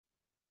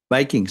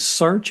Making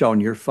search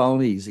on your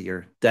phone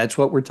easier. That's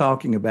what we're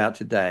talking about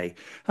today.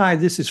 Hi,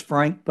 this is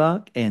Frank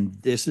Buck, and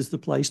this is the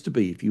place to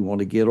be if you want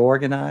to get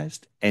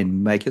organized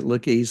and make it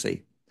look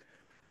easy.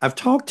 I've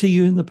talked to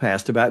you in the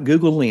past about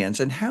Google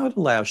Lens and how it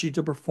allows you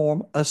to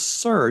perform a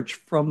search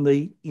from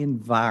the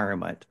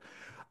environment.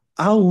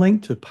 I'll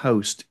link to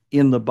post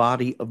in the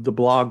body of the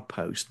blog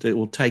post that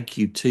will take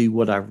you to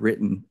what I've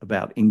written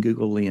about in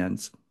Google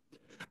Lens.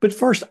 But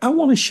first, I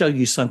want to show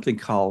you something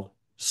called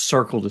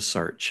Circle to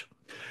Search.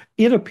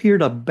 It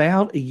appeared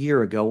about a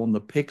year ago on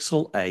the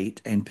Pixel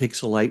 8 and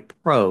Pixel 8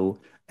 Pro,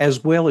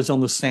 as well as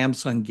on the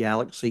Samsung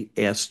Galaxy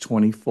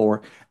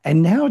S24.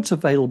 And now it's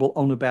available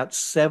on about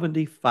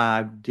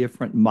 75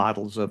 different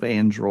models of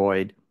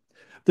Android.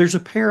 There's a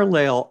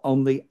parallel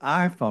on the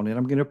iPhone, and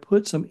I'm going to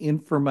put some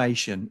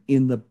information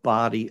in the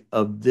body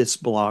of this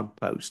blog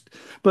post.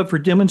 But for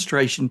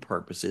demonstration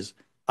purposes,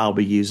 I'll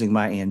be using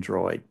my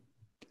Android.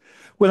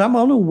 When I'm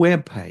on a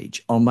web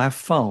page on my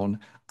phone,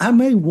 I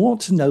may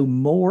want to know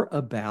more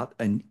about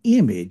an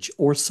image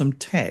or some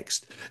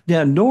text.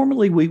 Now,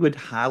 normally we would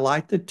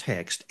highlight the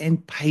text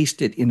and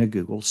paste it in a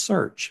Google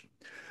search.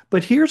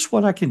 But here's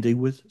what I can do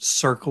with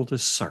Circle to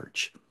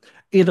Search.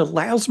 It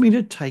allows me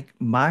to take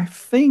my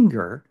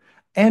finger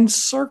and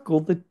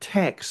circle the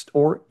text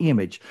or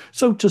image.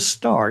 So to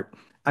start,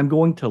 I'm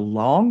going to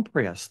long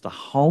press the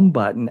home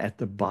button at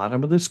the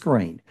bottom of the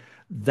screen.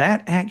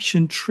 That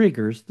action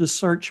triggers the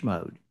search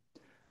mode.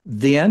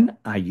 Then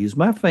I use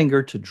my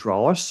finger to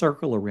draw a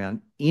circle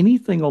around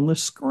anything on the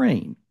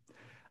screen.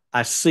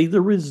 I see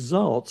the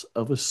results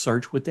of a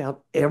search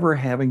without ever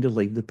having to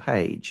leave the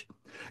page.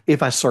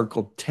 If I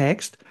circle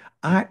text,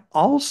 I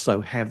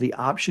also have the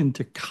option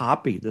to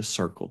copy the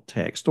circled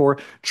text or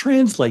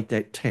translate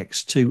that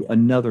text to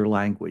another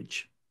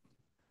language.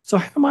 So,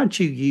 how might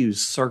you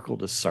use Circle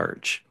to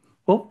search?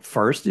 Well,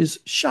 first is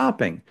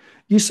shopping.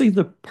 You see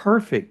the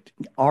perfect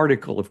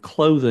article of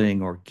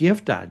clothing or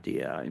gift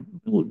idea.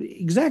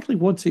 Exactly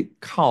what's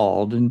it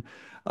called and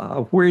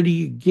where do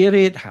you get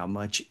it? How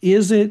much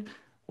is it?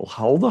 Well,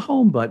 hold the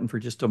home button for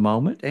just a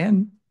moment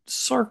and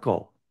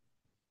circle.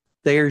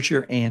 There's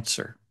your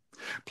answer.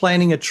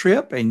 Planning a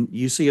trip and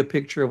you see a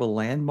picture of a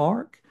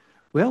landmark?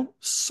 Well,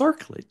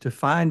 circle it to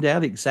find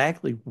out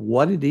exactly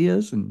what it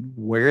is and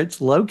where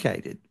it's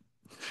located.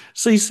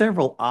 See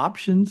several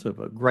options of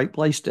a great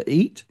place to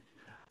eat?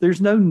 There's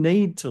no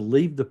need to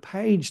leave the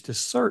page to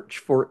search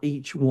for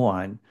each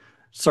one.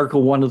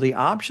 Circle one of the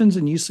options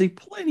and you see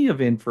plenty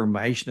of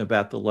information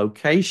about the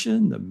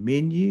location, the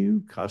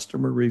menu,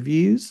 customer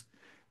reviews.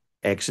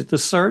 Exit the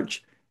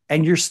search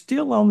and you're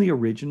still on the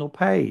original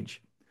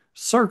page.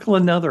 Circle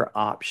another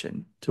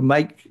option to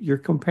make your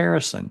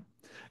comparison.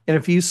 In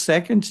a few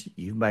seconds,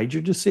 you've made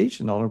your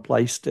decision on a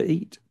place to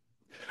eat.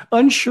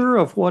 Unsure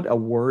of what a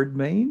word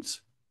means?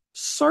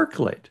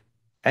 Circle it,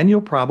 and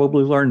you'll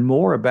probably learn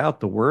more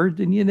about the word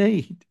than you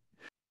need.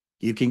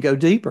 You can go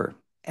deeper.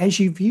 As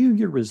you view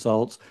your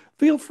results,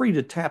 feel free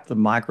to tap the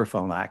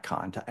microphone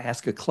icon to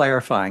ask a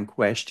clarifying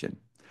question.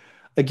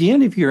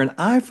 Again, if you're an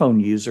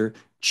iPhone user,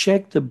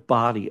 check the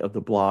body of the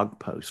blog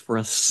post for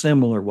a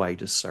similar way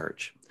to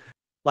search.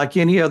 Like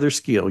any other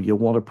skill, you'll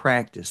want to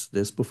practice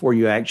this before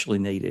you actually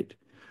need it.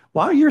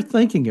 While you're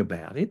thinking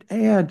about it,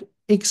 add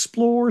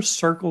Explore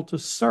Circle to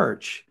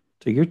Search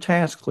to your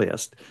task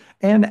list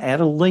and add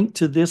a link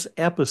to this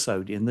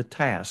episode in the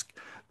task.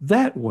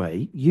 That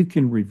way, you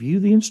can review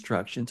the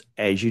instructions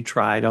as you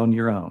try it on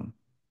your own.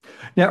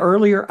 Now,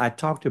 earlier I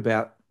talked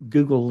about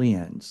Google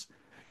Lens.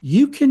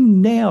 You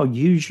can now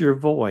use your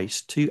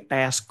voice to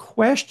ask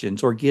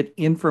questions or get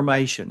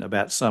information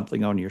about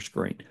something on your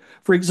screen.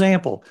 For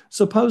example,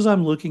 suppose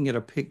I'm looking at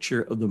a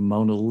picture of the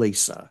Mona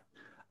Lisa.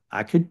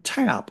 I could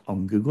tap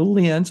on Google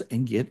Lens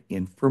and get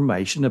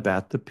information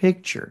about the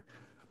picture.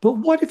 But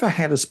what if I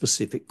had a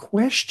specific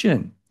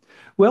question?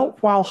 Well,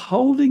 while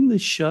holding the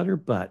shutter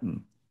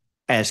button,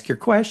 ask your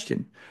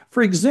question.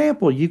 For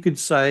example, you could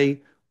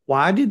say,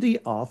 why did the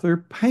author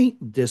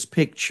paint this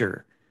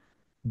picture?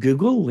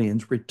 Google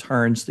Lens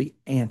returns the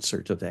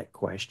answer to that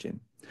question.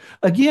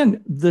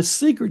 Again, the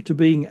secret to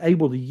being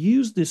able to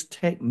use this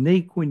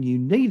technique when you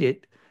need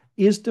it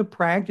is to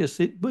practice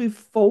it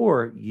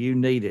before you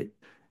need it.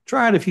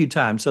 Try it a few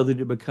times so that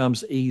it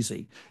becomes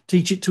easy.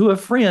 Teach it to a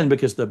friend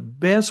because the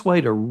best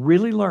way to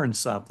really learn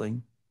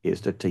something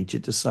is to teach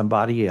it to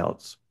somebody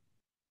else.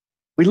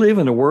 We live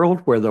in a world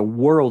where the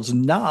world's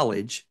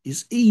knowledge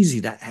is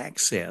easy to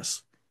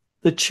access.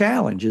 The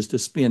challenge is to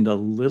spend a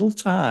little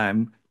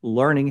time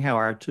learning how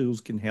our tools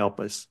can help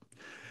us.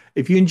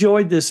 If you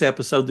enjoyed this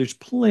episode, there's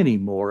plenty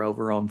more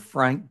over on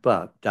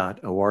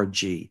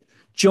frankbuck.org.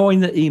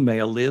 Join the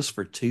email list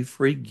for 2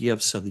 free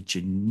gifts so that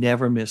you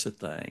never miss a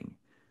thing.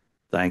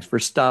 Thanks for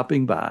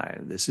stopping by.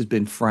 This has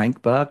been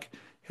Frank Buck,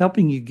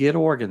 helping you get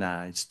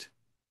organized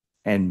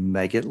and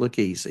make it look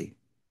easy.